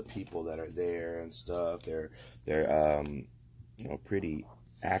the people that are there and stuff. They're pretty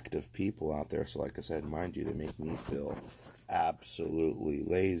active people out there. So like I said, mind you, they make me feel absolutely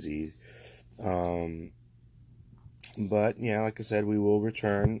lazy. Um, but yeah, like I said, we will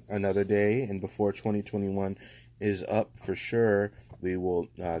return another day, and before 2021 is up for sure, we will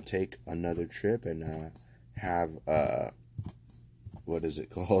take another trip and have what is it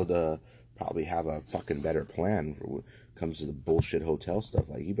called? Probably have a fucking better plan for when it comes to the bullshit hotel stuff.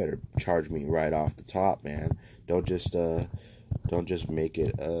 Like, you better charge me right off the top, man. Don't just don't just make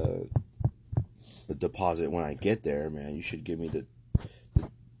it a deposit when I get there, man. You should give me the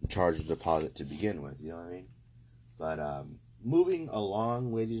charge the deposit to begin with. You know what I mean? But moving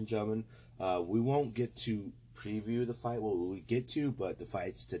along, ladies and gentlemen, we won't get to preview the fight. Well, we get to, but the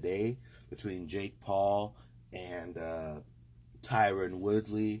fight's today between Jake Paul and Tyron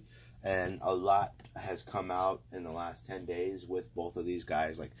Woodley, and a lot has come out in the last 10 days with both of these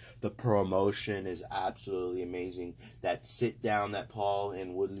guys. Like, the promotion is absolutely amazing. That sit down that Paul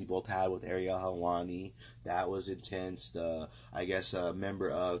and Woodley both had with Ariel Helwani, that was intense. I guess a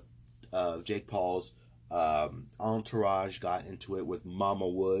member of Jake Paul's entourage got into it with Mama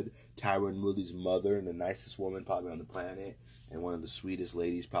Wood, Tyron Woodley's mother, and the nicest woman probably on the planet, and one of the sweetest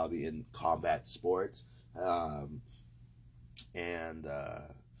ladies probably in combat sports. And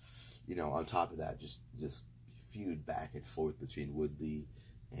on top of that, just feud back and forth between Woodley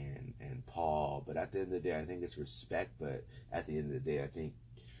and Paul. But at the end of the day, I think it's respect. But at the end of the day, I think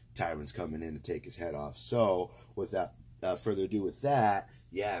Tyron's coming in to take his head off. So without further ado with that,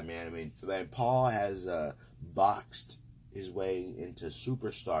 yeah, man. I mean, Paul has boxed his way into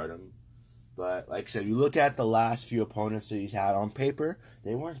superstardom. But like I said, you look at the last few opponents that he's had on paper,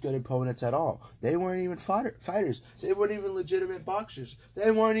 they weren't good opponents at all. They weren't even fighters. They weren't even legitimate boxers.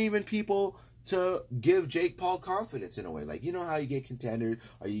 They weren't even people to give Jake Paul confidence in a way. Like, you know how you get contenders,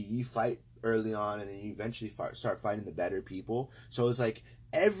 or you fight early on and then you eventually start fighting the better people. So it's like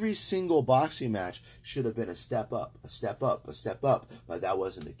every single boxing match should have been a step up, a step up, a step up. But that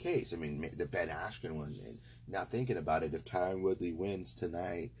wasn't the case. I mean, the Ben Askren one, and now thinking about it, if Tyron Woodley wins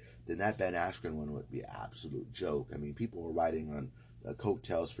tonight, then that Ben Askren one would be an absolute joke. I mean, people were riding on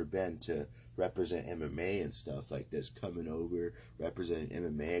coattails for Ben to represent MMA and stuff like this, coming over, representing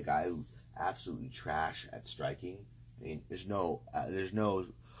MMA, a guy who's absolutely trash at striking. I mean,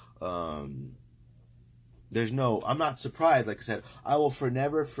 I'm not surprised. Like I said, I will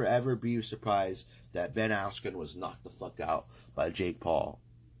forever be surprised that Ben Askren was knocked the fuck out by Jake Paul.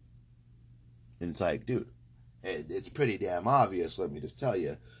 And it's like, dude, it's pretty damn obvious, let me just tell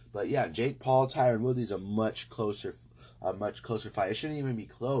you. But yeah, Jake Paul, Tyron Woodley's a much closer fight. It shouldn't even be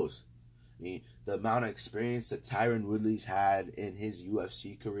close. I mean, the amount of experience that Tyron Woodley's had in his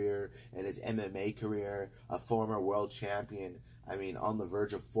UFC career and his MMA career, a former world champion. I mean, on the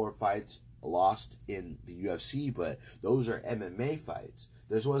verge of 4 fights lost in the UFC, but those are MMA fights.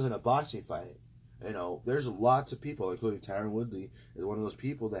 This wasn't a boxing fight. You know, there's lots of people, including Tyron Woodley, is one of those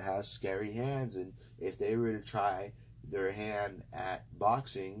people that has scary hands, and if they were to try their hand at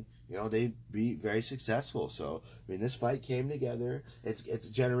boxing, they'd be very successful. So, I mean, this fight came together. It's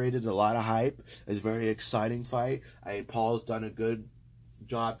generated a lot of hype. It's a very exciting fight. I mean, Paul's done a good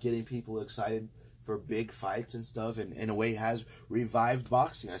job getting people excited for big fights and stuff, and in a way has revived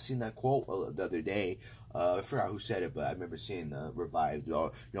boxing. I seen that quote the other day. I forgot who said it, but I remember seeing revived.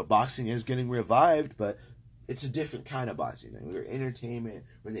 Boxing is getting revived, but it's a different kind of boxing. I mean, we're entertainment.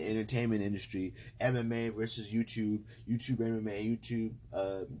 We're in the entertainment industry. MMA versus YouTube MMA, YouTube,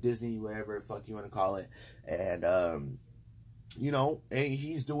 Disney, whatever the fuck you want to call it. And and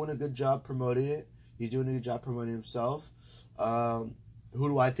he's doing a good job promoting it. He's doing a good job promoting himself. Who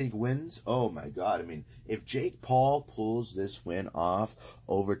do I think wins? Oh my God. I mean, if Jake Paul pulls this win off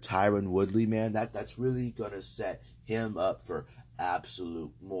over Tyron Woodley, man, that's really going to set him up for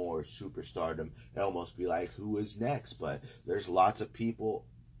absolute more superstardom. It almost be like, who is next? But there's lots of people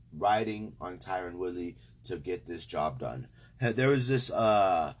riding on Tyron Woodley to get this job done. There was this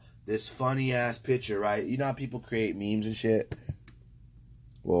funny ass picture, right? You know how people create memes and shit?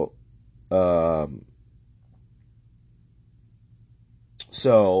 Well,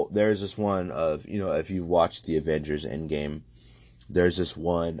 so there's this one of, if you've watched the Avengers Endgame, there's this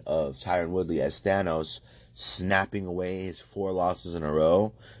one of Tyron Woodley as Thanos snapping away his 4 losses in a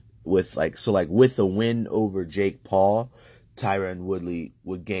row with the win over Jake Paul. Tyron Woodley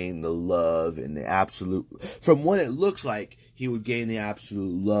would gain the love and the absolute, from what it looks like, he would gain the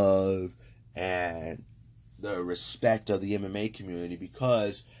absolute love and the respect of the MMA community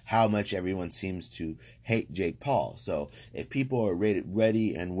because how much everyone seems to hate Jake Paul. So if people are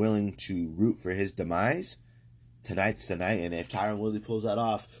ready and willing to root for his demise, tonight's the night. And if Tyron Woodley pulls that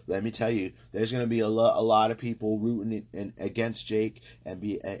off, let me tell you, there's going to be a lot of people rooting against Jake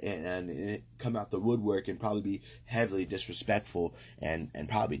and come out the woodwork and probably be heavily disrespectful and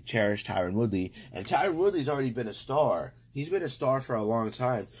probably cherish Tyron Woodley. And Tyron Woodley's already been a star. He's been a star for a long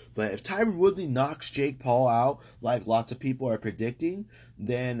time. But if Tyron Woodley knocks Jake Paul out, like lots of people are predicting,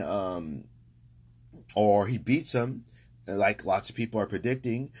 then or he beats him, like lots of people are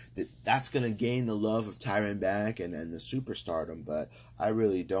predicting, that's going to gain the love of Tyron back and the superstardom. But I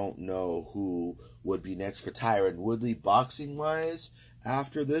really don't know who would be next for Tyron Woodley boxing-wise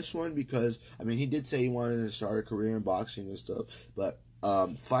after this one because, I mean, he did say he wanted to start a career in boxing and stuff, but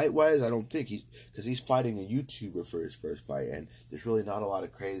fight-wise, I don't think because he's fighting a YouTuber for his first fight, and there's really not a lot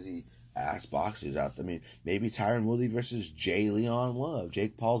of crazy ass boxers out there. I mean, maybe Tyron Woodley versus Jay Leon Love,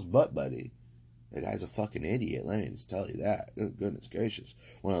 Jake Paul's butt buddy. The guy's a fucking idiot, let me just tell you that. Goodness gracious.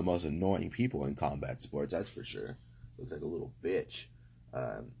 One of the most annoying people in combat sports, that's for sure. Looks like a little bitch.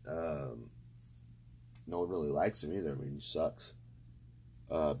 No one really likes him either. I mean, he sucks.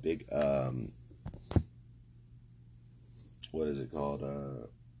 Big, what is it called?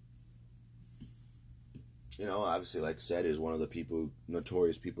 Obviously, like I said, is one of the people,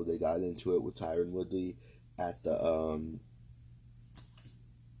 notorious people they got into it with Tyron Woodley at the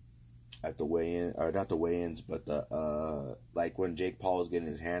weigh-in, or not the weigh-ins, but the like when Jake Paul was getting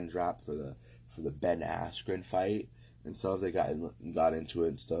his hand dropped for the Ben Askren fight and stuff. They got into it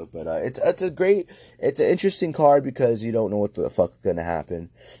and stuff. But it's an interesting card because you don't know what the fuck is gonna happen,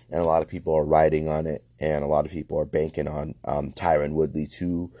 and a lot of people are riding on it, and a lot of people are banking on Tyron Woodley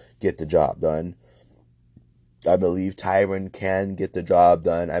to get the job done. I believe Tyron can get the job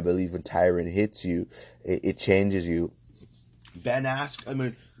done. I believe when Tyron hits you, it changes you. Ben Askren, I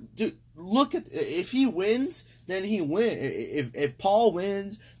mean, dude, look at, if he wins, then he wins. If Paul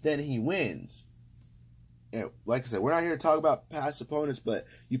wins, then he wins. Like I said, we're not here to talk about past opponents, but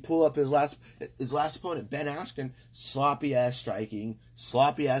you pull up his last opponent, Ben Askren, sloppy ass striking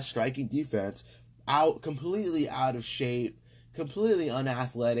defense, completely out of shape, completely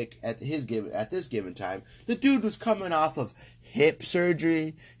unathletic at this given time. The dude was coming off of hip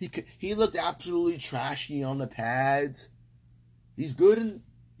surgery. He looked absolutely trashy on the pads. He's good in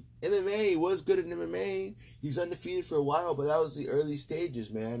MMA. He was good in MMA. He's undefeated for a while, but that was the early stages,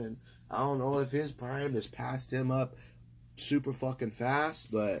 man. And I don't know if his prime just passed him up super fucking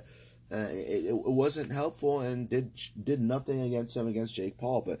fast, but it wasn't helpful and did nothing against Jake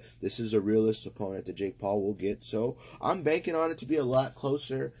Paul. But this is a realist opponent that Jake Paul will get. So I'm banking on it to be a lot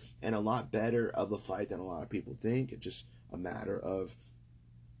closer and a lot better of a fight than a lot of people think. It's just a matter of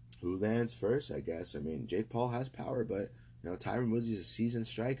who lands first, I guess. I mean, Jake Paul has power, but Tyron Woodley's a seasoned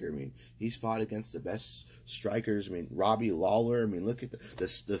striker. I mean, he's fought against the best strikers. I mean, Robbie Lawler. I mean, look at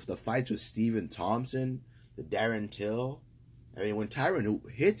the fights with Stephen Thompson, the Darren Till. I mean, when Tyron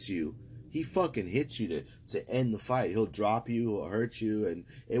hits you, he fucking hits you to end the fight. He'll drop you, he'll hurt you, and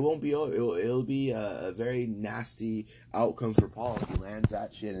it won't be. It'll be a very nasty outcome for Paul if he lands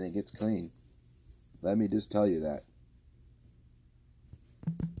that shit and it gets clean. Let me just tell you that.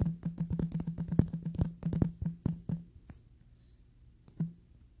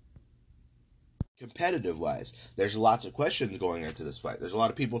 Competitive wise, there's lots of questions going into this fight. There's a lot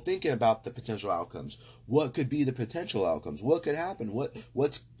of people thinking about the potential outcomes. What could be the potential outcomes? What could happen?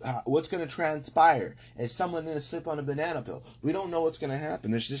 What's going to transpire? Is someone going to slip on a banana peel? We don't know what's going to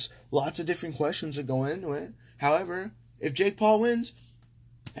happen. There's just lots of different questions that go into it. However, if Jake Paul wins,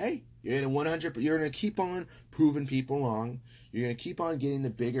 hey, you're going to keep on proving people wrong. You're going to keep on getting the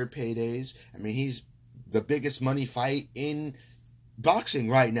bigger paydays. I mean, he's the biggest money fight in boxing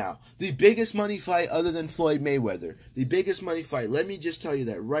right now. The biggest money fight other than Floyd Mayweather. The biggest money fight. Let me just tell you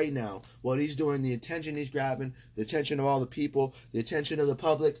that right now. What he's doing, the attention he's grabbing, the attention of all the people, the attention of the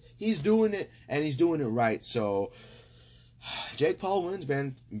public. He's doing it, and he's doing it right. So, Jake Paul wins,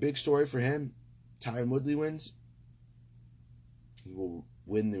 man. Big story for him. Tyron Woodley wins. He will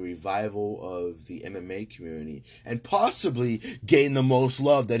win the revival of the MMA community and possibly gain the most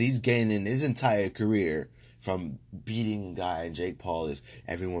love that he's gained in his entire career. From beating a guy, and Jake Paul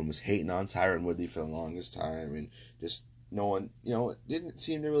everyone was hating on Tyron Woodley for the longest time, and just no one, it didn't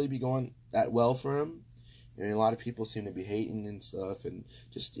seem to really be going that well for him. I mean, a lot of people seem to be hating and stuff, and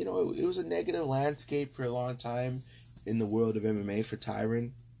just, it was a negative landscape for a long time in the world of MMA for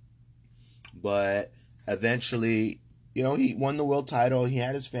Tyron. But eventually, he won the world title. He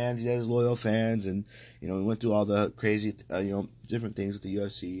had his fans. He had his loyal fans, and he went through all the crazy, different things with the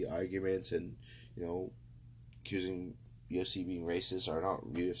UFC arguments, and accusing UFC being racist, or not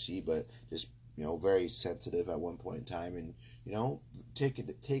UFC, but just very sensitive at one point in time, and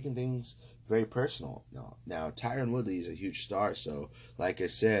taking things very personal. Now Tyron Woodley is a huge star, so like I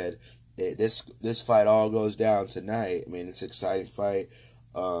said, this fight all goes down tonight. I mean, it's an exciting fight.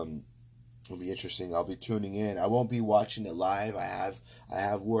 It'll be interesting. I'll be tuning in. I won't be watching it live. I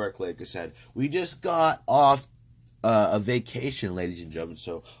have work. Like I said, we just got off a vacation, ladies and gentlemen.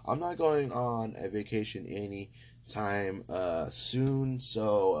 So I'm not going on a vacation anytime soon.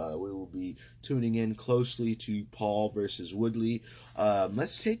 So we will be tuning in closely to Paul versus Woodley.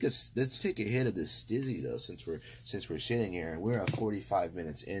 Let's take a hit of this stizzy though, since we're sitting here, and we're at 45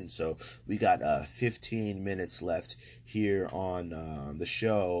 minutes in. So we got 15 minutes left here on the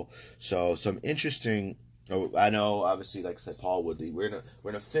show. So some interesting. I know, obviously, like I said, Paul Woodley. We're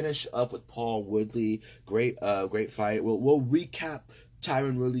gonna finish up with Paul Woodley. Great fight. We'll recap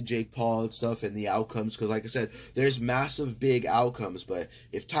Tyron Woodley, Jake Paul, and stuff, and the outcomes, because, like I said, there's massive, big outcomes. But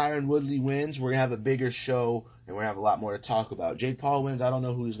if Tyron Woodley wins, we're gonna have a bigger show, and we're gonna have a lot more to talk about. Jake Paul wins, I don't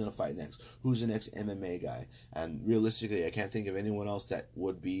know who he's gonna fight next. Who's the next MMA guy? And realistically, I can't think of anyone else that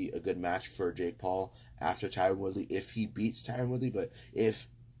would be a good match for Jake Paul after Tyron Woodley if he beats Tyron Woodley. But if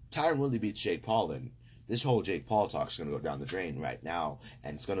Tyron Woodley beats Jake Paul, then this whole Jake Paul talk is going to go down the drain right now,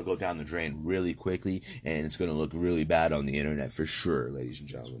 and it's going to go down the drain really quickly, and it's going to look really bad on the internet for sure, ladies and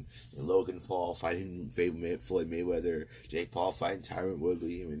gentlemen. Logan Paul fighting Floyd Mayweather, Jake Paul fighting Tyron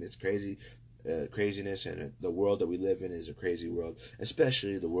Woodley. I mean, it's crazy. Craziness, and the world that we live in is a crazy world,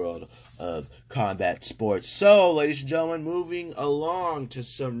 especially the world of combat sports. So, ladies and gentlemen, moving along to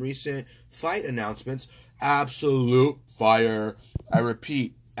some recent fight announcements. Absolute fire. I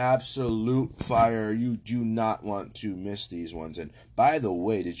repeat, absolute fire. You do not want to miss these ones. And by the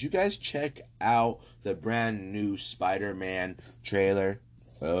way, did you guys check out the brand new Spider-Man trailer?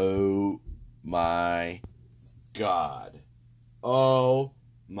 Oh my god. Oh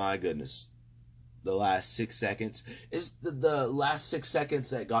my goodness. The last 6 seconds is the last 6 seconds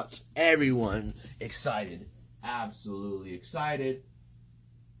that got everyone excited. Absolutely excited.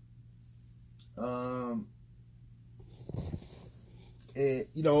 It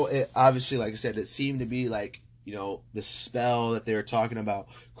obviously, like I said, it seemed to be like, the spell that they were talking about,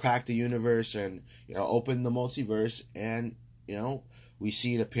 crack the universe and, open the multiverse. And, we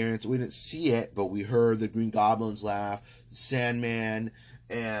see an appearance. We didn't see it, but we heard the Green Goblin's laugh, the Sandman,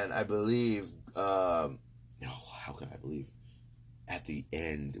 and I believe, how can I believe? At the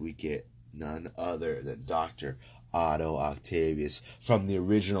end, we get none other than Dr. Otto Octavius from the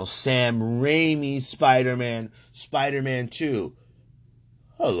original Sam Raimi Spider-Man 2.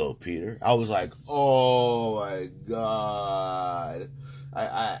 Hello, Peter. I was like, oh my god.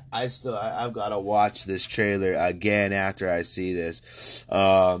 I've got to watch this trailer again after I see this.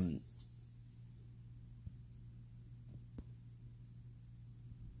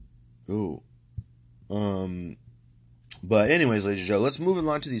 But anyways, ladies and gentlemen, let's move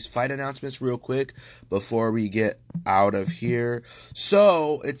along to these fight announcements real quick before we get out of here.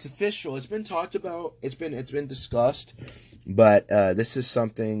 So it's official. It's been talked about. It's been discussed, but this is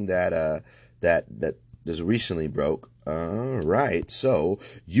something that just recently broke. All right. So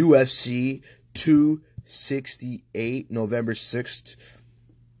UFC 268, November 6th,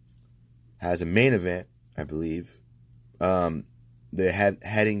 has a main event, I believe. They're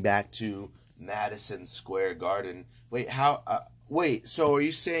heading back to Madison Square Garden. Wait, so are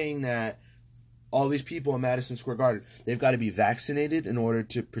you saying that all these people in Madison Square Garden, they've got to be vaccinated in order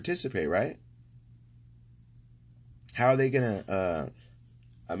to participate, right? How are they gonna,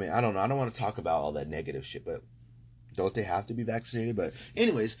 I mean, I don't know. I don't want to talk about all that negative shit, but don't they have to be vaccinated? But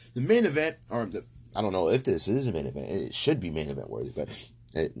anyways, the main event, I don't know if this is a main event. It should be main event worthy, but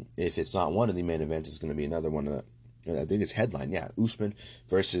if it's not one of the main events, it's going to be another one of the, I think it's headline, yeah. Usman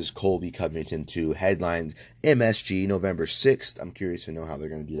versus Colby Covington 2, headlines MSG November 6th. I'm curious to know how they're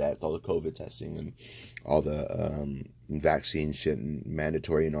going to do that with all the COVID testing and all the vaccine shit and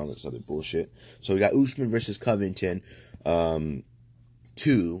mandatory and all this other bullshit. So we got Usman versus Covington 2,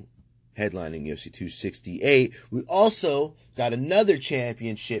 headlining UFC 268. We also got another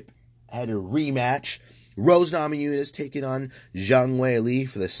championship, had a rematch. Rose Namajunas taking on Zhang Weili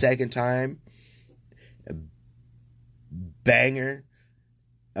for the second time. Banger.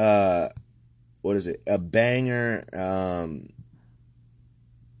 What is it? A banger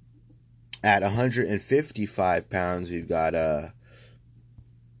at 155 pounds. We've got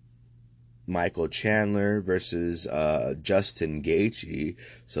Michael Chandler versus Justin Gaethje.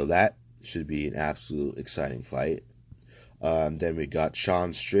 So that should be an absolute exciting fight. Then we got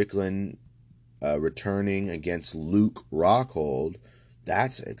Sean Strickland returning against Luke Rockhold.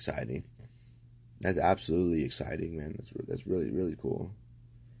 That's exciting. That's absolutely exciting, man. That's really really cool.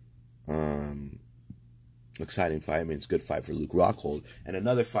 Um, Exciting fight. I mean, it's a good fight for Luke Rockhold, and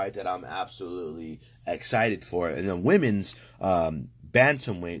another fight that I'm absolutely excited for. In the women's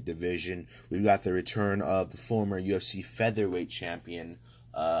bantamweight division, we've got the return of the former UFC featherweight champion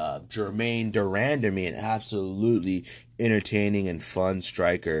Germaine de Randamie, an absolutely entertaining and fun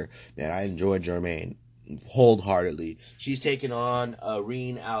striker. Man, I enjoy Germaine wholeheartedly. She's taking on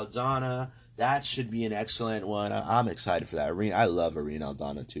Irene Aldana. That should be an excellent one. I'm excited for that. I love Irene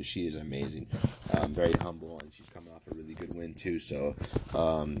Aldana too. She is amazing, very humble, and she's coming off a really good win too. So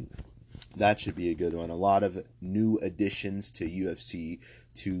that should be a good one. A lot of new additions to UFC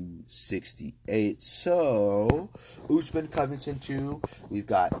 268. So Usman Covington 2. We've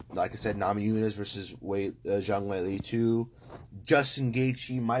got, like I said, Namajunas versus Zhang Weili 2. Justin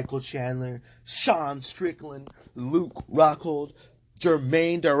Gaethje, Michael Chandler, Sean Strickland, Luke Rockhold,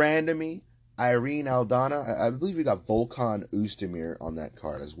 Germaine de Randamie, Irene Aldana. I believe we got Volkan Oezdemir on that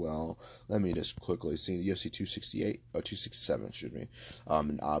card as well. Let me just quickly see UFC 268 or 267, excuse me,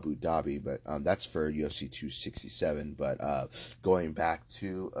 in Abu Dhabi. But that's for UFC 267. But going back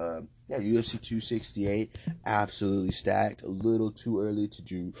to UFC 268, absolutely stacked. A little too early to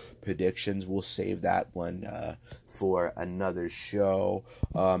do predictions. We'll save that one for another show.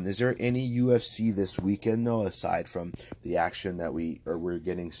 Is there any UFC this weekend though, aside from the action that we're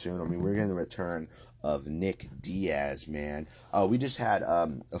getting soon? I mean, we're getting the return of Nick Diaz, man. We just had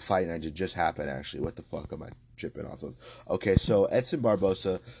a fight night that just happened actually. What the fuck am I tripping off of? Okay, so Edson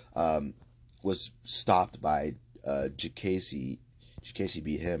Barbosa was stopped by Jacasey. Jacasey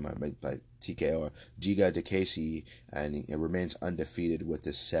beat him by TKO or Giga Jacasey, and he remains undefeated with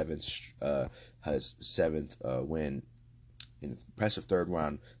his seventh win in impressive third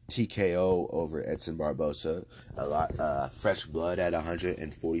round TKO over Edson Barbosa. A lot fresh blood at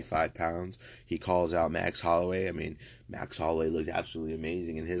 145 pounds. He calls out Max Holloway. I mean, Max Holloway looked absolutely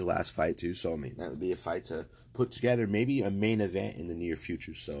amazing in his last fight too. So I mean, that would be a fight to put together, maybe a main event in the near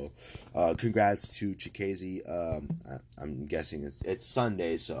future. So, congrats to Chikese. I'm guessing it's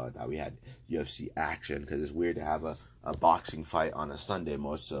Sunday, so I thought we had UFC action because it's weird to have a boxing fight on a Sunday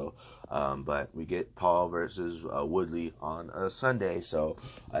more so. But we get Paul versus Woodley on a Sunday, so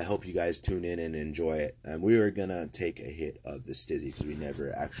I hope you guys tune in and enjoy it. And we are gonna take a hit of the stizzy because we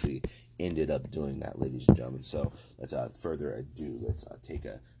never actually ended up doing that, ladies and gentlemen. So let's further ado, let's take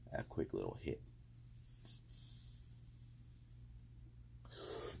a quick little hit.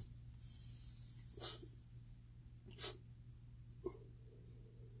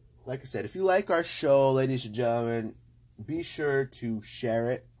 Like I said, if you like our show, ladies and gentlemen, be sure to share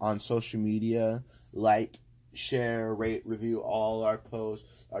it on social media. Like, share, rate, review all our posts.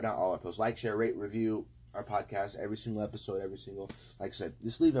 Or not all our posts. Like, share, rate, review our podcast. Every single episode, like I said,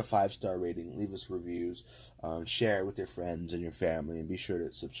 just leave a 5-star rating. Leave us reviews. Share it with your friends and your family. And be sure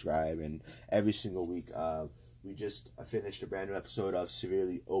to subscribe. And every single week, we just finished a brand new episode of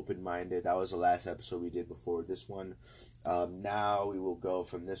Severely Open-Minded. That was the last episode we did before this one. Now we will go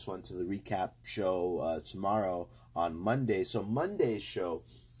from this one to the recap show tomorrow on Monday. So Monday's show,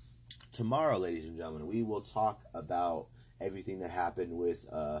 tomorrow, ladies and gentlemen, we will talk about everything that happened with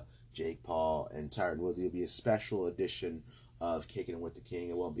Jake Paul and Tyron Woodley. It'll be a special edition of Kicking It with the King.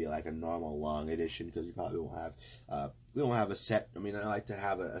 It won't be like a normal long edition because we won't have a set. I mean, I like to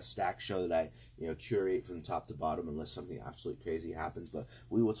have a stacked show that I curate from top to bottom unless something absolutely crazy happens. But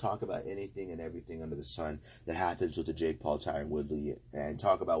we will talk about anything and everything under the sun that happens with the Jake Paul Tyron Woodley and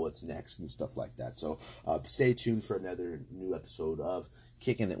talk about what's next and stuff like that. So stay tuned for another new episode of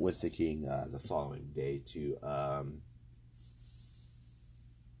Kicking It with the King the following day too.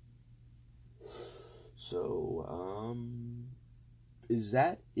 Is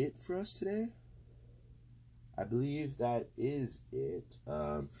that it for us today? I believe that is it.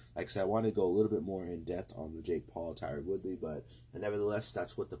 Like I said, I want to go a little bit more in depth on the Jake Paul, Tyron Woodley, but nevertheless,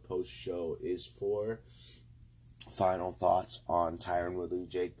 that's what the post show is for. Final thoughts on Tyron Woodley,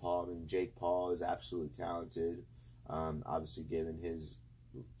 Jake Paul. I mean, Jake Paul is absolutely talented. Obviously, given his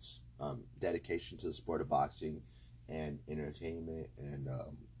dedication to the sport of boxing and entertainment, and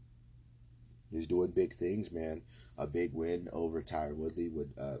he's doing big things, man. A big win over Tyron Woodley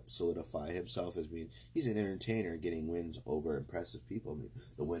would solidify himself as being, he's an entertainer getting wins over impressive people. I mean,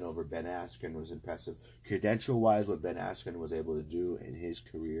 the win over Ben Askren was impressive. Credential-wise, what Ben Askren was able to do in his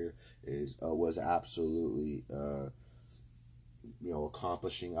career was absolutely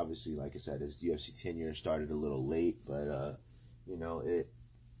accomplishing. Obviously, like I said, his UFC tenure started a little late, but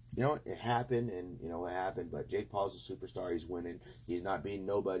you know, it happened, and you know what happened. But Jake Paul's a superstar. He's winning. He's not being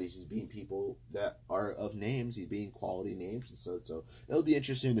nobodies. He's being people that are of names. He's being quality names, and so it'll be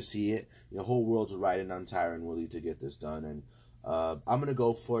interesting to see it. You know, whole world's riding on Tyron Woodley to get this done, and I'm gonna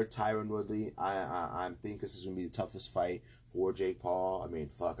go for Tyron Woodley. I think this is gonna be the toughest fight for Jake Paul. I mean,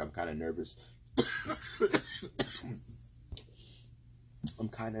 fuck, I'm kind of nervous. I'm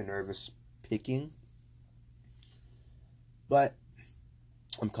kind of nervous picking, but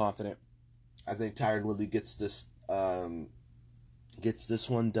I'm confident. I think Tyron Woodley gets this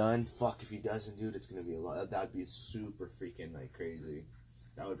one done. Fuck, if he doesn't, dude, it's gonna be a lot. That'd be super freaking like crazy.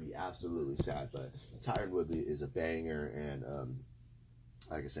 That would be absolutely sad. But Tyron Woodley is a banger, and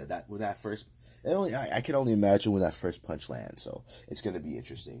like I said, that with that first, I can only imagine when that first punch lands. So it's gonna be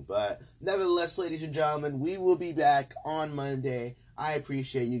interesting. But nevertheless, ladies and gentlemen, we will be back on Monday. I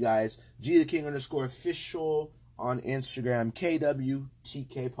appreciate you guys. GTheKing_official on Instagram,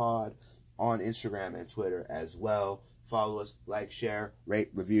 KWTKPod on Instagram and Twitter as well. Follow us, like, share, rate,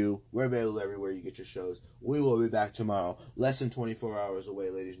 review. We're available everywhere you get your shows. We will be back tomorrow. Less than 24 hours away,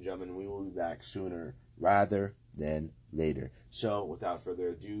 ladies and gentlemen. We will be back sooner rather than later. So, without further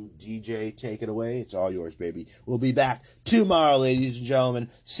ado, DJ, take it away. It's all yours, baby. We'll be back tomorrow, ladies and gentlemen.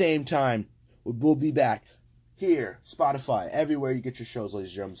 Same time. We'll be back here, Spotify, everywhere you get your shows, ladies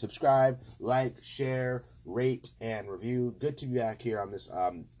and gentlemen. Subscribe, like, share, rate, and review. Good to be back here on this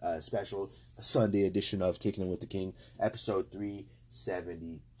special Sunday edition of Kicking It With The King, episode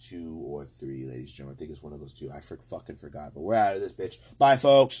 372 or 3, ladies and gentlemen. I think it's one of those two. I fucking forgot, but we're out of this bitch. Bye,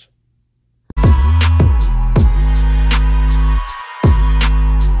 folks.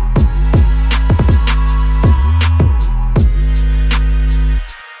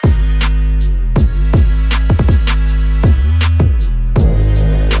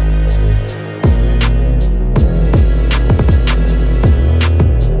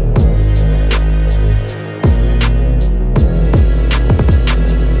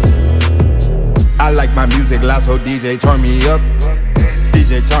 I like my music loud, so DJ turn me up.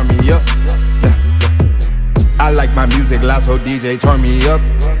 DJ turn me up. Yeah. I like my music loud, so DJ turn me up.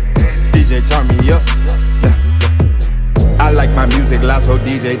 DJ turn me up. Yeah. I like my music loud, so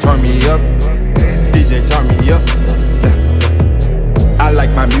DJ turn me up. DJ turn me up. Yeah. I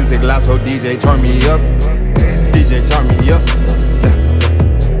like my music loud, so DJ turn me up. DJ turn me up.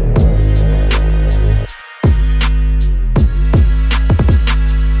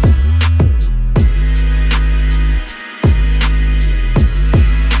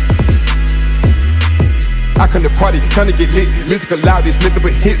 I come to party, come to get lit. Music loud, it's nothing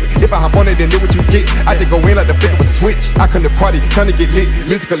but hits. If I hop on it, then know what you get. I just go in like the flick of a switch. I come to party, come to get lit.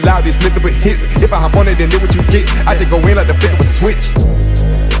 Music loud, it's nothing but hits. If I hop on it, then know what you get. I just go in like the flick of a switch.